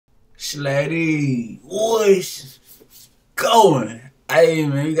Slatty, what's going? Hey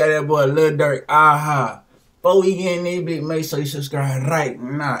man, you got that boy Lil Durk, AHHH. Before we get in this bitch, make sure you subscribe right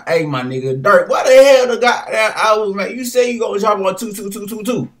now. Hey my nigga Durk, why the hell the goddamn album, man? You say you gonna drop on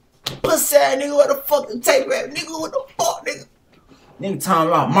 22222. Pussy ass nigga, what the fuck the tape at? Nigga, what the fuck, nigga? Nigga talking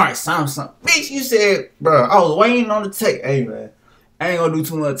about Mark Samson. Bitch, you said, bro, I was waiting on the tape. Hey man, I ain't gonna do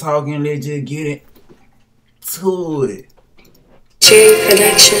too much talking, let's just get it to it.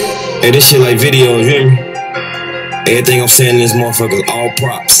 Hey, this shit like video, you hear me? Everything I'm saying in this motherfucker all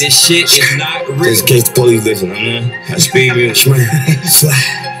props. This shit is not real. Just in case the police listen, man. I speed real slide. Man,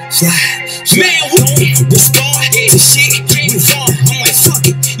 we don't respond to shit. We fall. I'm like, fuck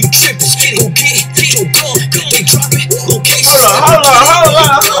it. You trippin'. Go get your gun. They drop it. Location. Hold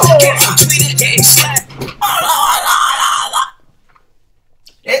on. Tweet it and slide. Hold on.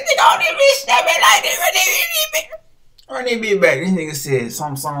 This nigga on this bitch snapping like this. Run this bitch back. This nigga said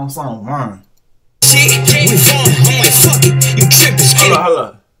something, man. Shit, we fall. I'm like, fuck it. You trippin'. Hold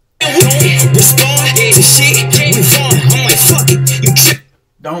on. We don't respond to shit. We fall. I'm like, fuck it. You trippin'.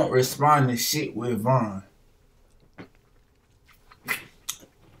 Don't respond to shit with Vaughn.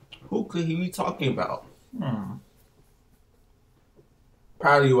 Who could he be talking about?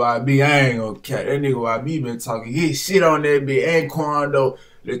 Probably YB. I ain't gonna cat. That nigga YB been talking his shit on that bitch. And Quando,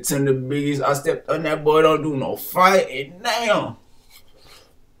 the tender biggest. I stepped on that boy, don't do no fighting. Damn.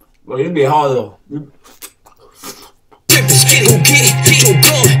 But it be hard though. Go get your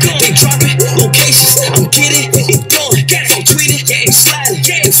gun. They drop it. Locations. I'm getting it done. I'm tweeting and sliding.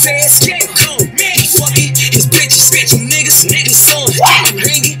 And fast. Come, man. Fuck it. His bitches. Some niggas. Son. I'm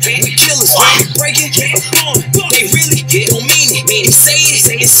hanging. We killers. We breaking. They really don't mean it. They say it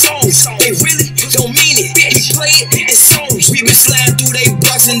in songs. They really don't mean it. We play it in songs. We been sliding through they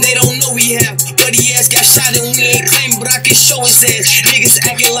blocks and they don't know we have. But he ass got shot and we ain't claiming, but I can show his ass. Niggas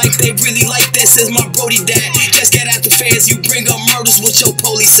acting like they really like that, says my brody dad. Just get out the fans, you bring up murders with your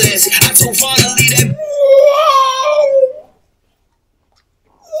police ass. I told Vaughn to leave that.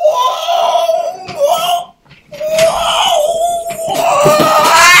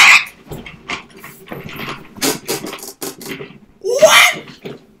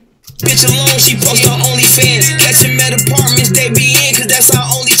 Bitch alone, she post on OnlyFans. Catch him at apartments, they be in, cause that's our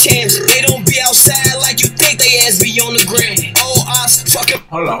only chance. They don't be outside like you think, they ass be on the ground. Oh, I fucking.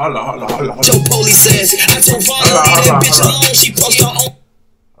 Hold on. Your police ass. I told Vaughn to leave that bitch alone, she post on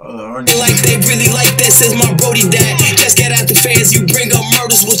like they really like that, says my brody dad. Just get out the feds, you bring up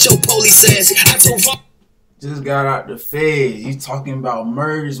murders with your police ass. I told Vaughn. Just got out the feds. You talking about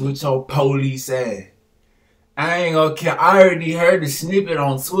murders with your police ass. I ain't gonna care. I already heard the snippet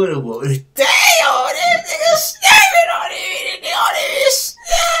on Twitter, but damn, this nigga snapping on it.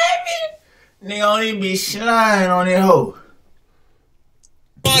 Nigga don't even be sliding on that hoe.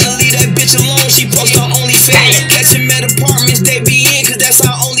 Wanna leave that bitch alone, she post on OnlyFans. Catch him at apartments, they be in, cause that's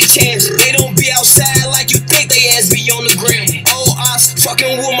our only chance. They don't be outside like you think, they ass be on the ground. Oh, ops,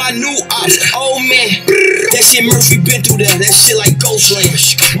 fucking with my new ops. Oh man, that shit Murphy been through that shit like Ghostland.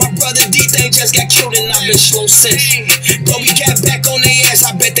 My brother D-Thing just got killed and I've been slow since. But we got back on their ass,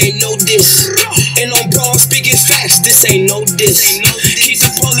 I bet they know this. And on bro, I'm speaking facts, this ain't no diss. Keep the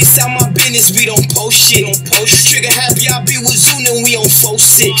police out my business, we don't post shit. Trigger happy, I be with Zoom and we on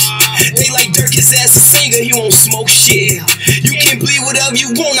 4-6. They like Durk, his ass a singer, he won't smoke shit. You can bleed whatever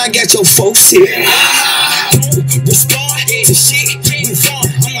you want, I got your folks here. Don't respond to shit, we fall.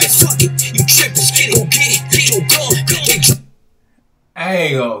 I'm like, fuck it, you trippin'. Go get your gun. I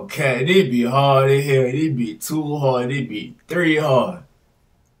ain't gonna care. This be hard in here. This be too hard. This be 3 hard.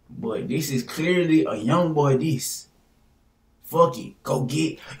 But this is clearly a young boy this. Fuck it. Go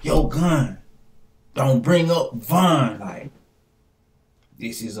get your gun. Don't bring up Vaughn. Like,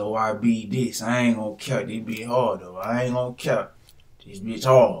 this is a YB this. I ain't gonna care. This be hard though. I ain't gonna care. This bitch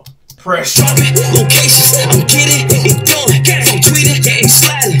hard. Pressure. Locations, I'm getting it done. I'm tweeting and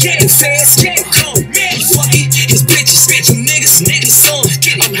sliding. And fast, come, man. Fuck it, his bitches, some niggas, son.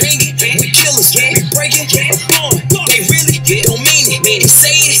 I'm hanging, we killers, we breaking. They really don't mean it. They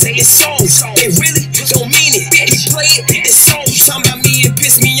say it in songs. They really don't mean it. He play it in songs. Talking about me and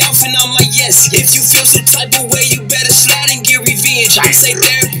piss me off, and I'm like, yes. If you feel some type of way, you better slide and get revenge. He say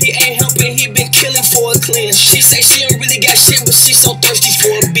therapy ain't helping, he been killing for a cleanse. She say she don't really got shit, but she so thirsty for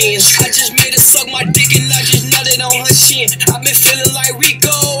a binge. I just made her suck my dick and I just nutted on her chin. I been feeling like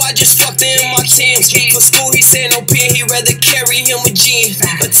Rico, I just fucked her in my Timbs. For school, he said no pen, he rather carry him a gin,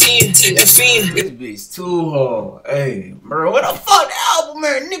 a 10, a fin. This bitch too hard. Hey, bro, what the fuck the album,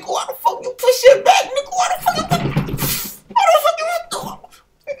 man? Nigga, why the fuck you push it back? Nigga, why the fuck you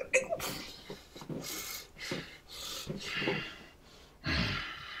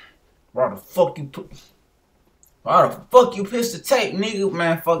Why the fuck you put? Why the fuck you pissed the tape, nigga?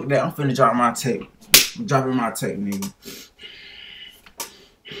 Man, fuck that. I'm finna drop my tape. I'm dropping my tape, nigga.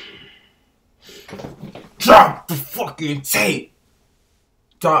 Drop the fucking tape.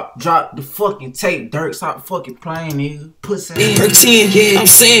 Drop the fucking tape, Durk. Stop fucking playing, nigga. Pussy. Durk 10, yeah, I'm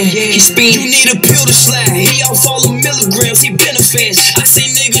saying, he speed. You need a pill to slide. He off all the milligrams, he benefits. I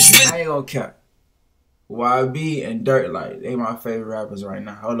see niggas really. I ain't gonna cap. YB and Durk, like, they my favorite rappers right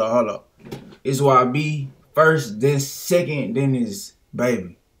now. Hold up. It's YB first, then second, then it's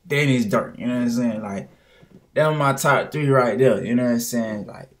Baby. Then it's Durk. You know what I'm saying? Like, them my top 3 right there. You know what I'm saying?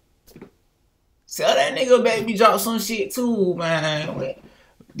 Like, tell that nigga Baby drop some shit too, man.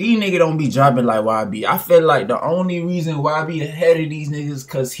 These niggas don't be dropping like YB. I feel like the only reason YB ahead of these niggas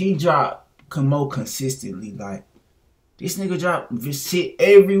cause he drop more consistently. Like, this nigga drop shit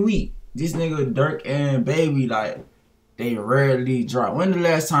every week. This nigga Durk and Baby, like, they rarely drop. When the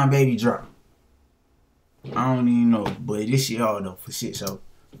last time Baby dropped? I don't even know. But this shit hard though, for shit show.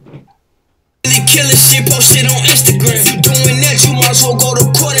 Killing shit, post shit on Instagram. You doing that, you might as well go to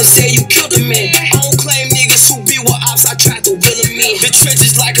court and say you killed a man. I don't claim niggas who be with ops, I tried to will them in. The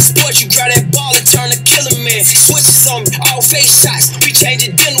trenches like a sport, you grab that ball and turn to killer man. Switches on me, all face shots, we change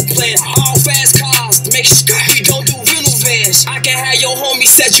the dental plan. All fast cars, make sure we don't do rental vans. I can have your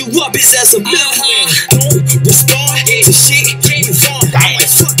homie set you up, his ass a middleman. Don't respond to shit, move on. I'm like,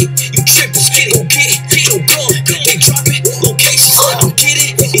 fuck it, you trippin', go get your gun. They drop it, locations, I'm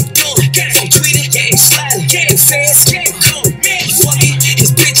kidding, it done. Don't tweet it, slide it, fast, come, fuck it,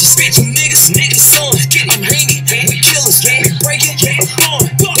 his bitches, you niggas, son. I'm hanging, we killers, we breaking, they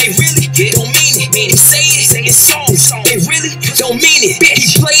really don't mean it. They say it in songs, they really don't mean it. He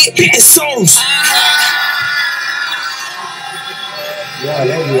play it in songs. Yeah,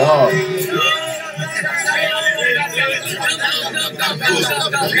 that be hard.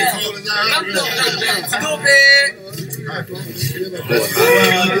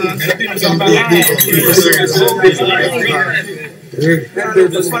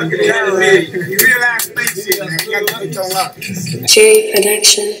 Cherry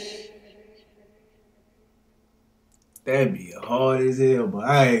Production. That be hard as hell, but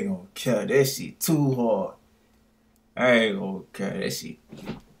I ain't gonna care. That shit too hard. I ain't gonna care. That shit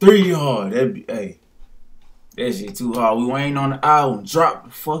 3 hard. That shit too hard. We waiting on the album. Drop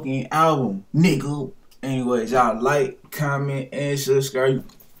the fucking album, nigga. Anyways, y'all like, comment, and subscribe.